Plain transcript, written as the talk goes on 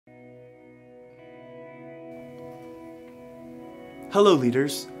Hello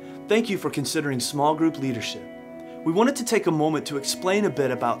leaders, thank you for considering small group leadership. We wanted to take a moment to explain a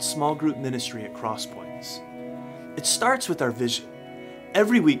bit about small group ministry at Crosspoints. It starts with our vision.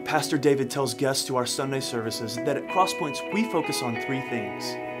 Every week, Pastor David tells guests to our Sunday services that at Crosspoints we focus on three things: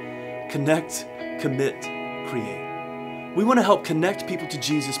 connect, commit, create. We want to help connect people to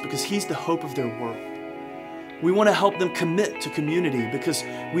Jesus because He's the hope of their world. We want to help them commit to community because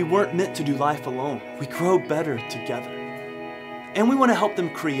we weren't meant to do life alone. We grow better together. And we want to help them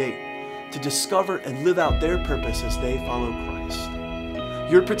create, to discover and live out their purpose as they follow Christ.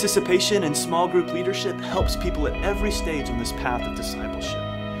 Your participation in small group leadership helps people at every stage on this path of discipleship,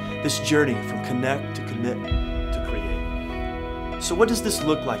 this journey from connect to commit to create. So what does this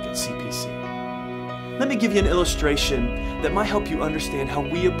look like at CPC? Let me give you an illustration that might help you understand how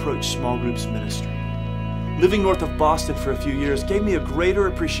we approach small groups ministry. Living north of Boston for a few years gave me a greater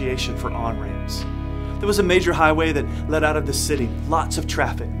appreciation for on-ramps. There was a major highway that led out of the city, lots of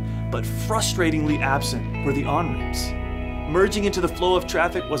traffic, but frustratingly absent were the on-ramps. Merging into the flow of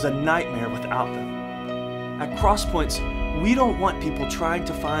traffic was a nightmare without them. At Crosspoints, we don't want people trying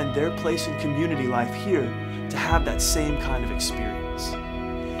to find their place in community life here to have that same kind of experience.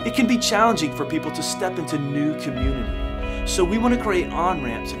 It can be challenging for people to step into new community, so we want to create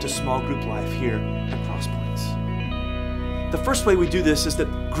on-ramps into small group life here at Crosspoints. The first way we do this is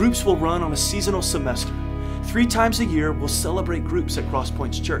that groups will run on a seasonal semester. 3 times a year, we'll celebrate groups at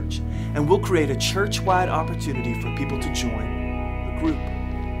Crosspoints Church, and we'll create a church-wide opportunity for people to join a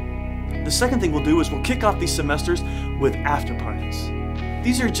group. The second thing we'll do is we'll kick off these semesters with after parties.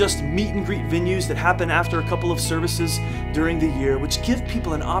 These are just meet and greet venues that happen after a couple of services during the year, which give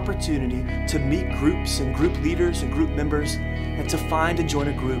people an opportunity to meet groups and group leaders and group members and to find and join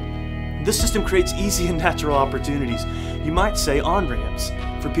a group. This system creates easy and natural opportunities, you might say on-ramps,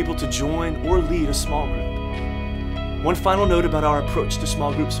 for people to join or lead a small group. One final note about our approach to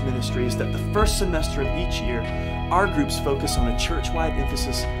small groups ministry is that the first semester of each year, our groups focus on a church-wide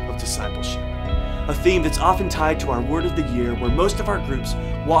emphasis of discipleship, a theme that's often tied to our word of the year, where most of our groups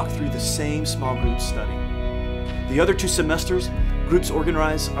walk through the same small group study. The other 2 semesters, groups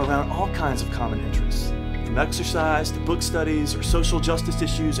organize around all kinds of common interests. From exercise to book studies or social justice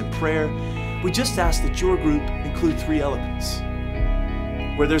issues and prayer, we just ask that your group include 3 elements.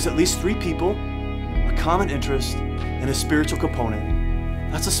 Where there's at least 3 people, a common interest, and a spiritual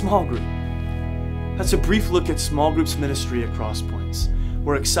component, that's a small group. That's a brief look at small groups ministry at Crosspoints.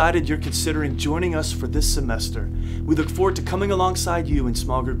 We're excited you're considering joining us for this semester. We look forward to coming alongside you in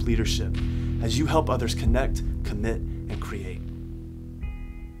small group leadership as you help others connect, commit, and create.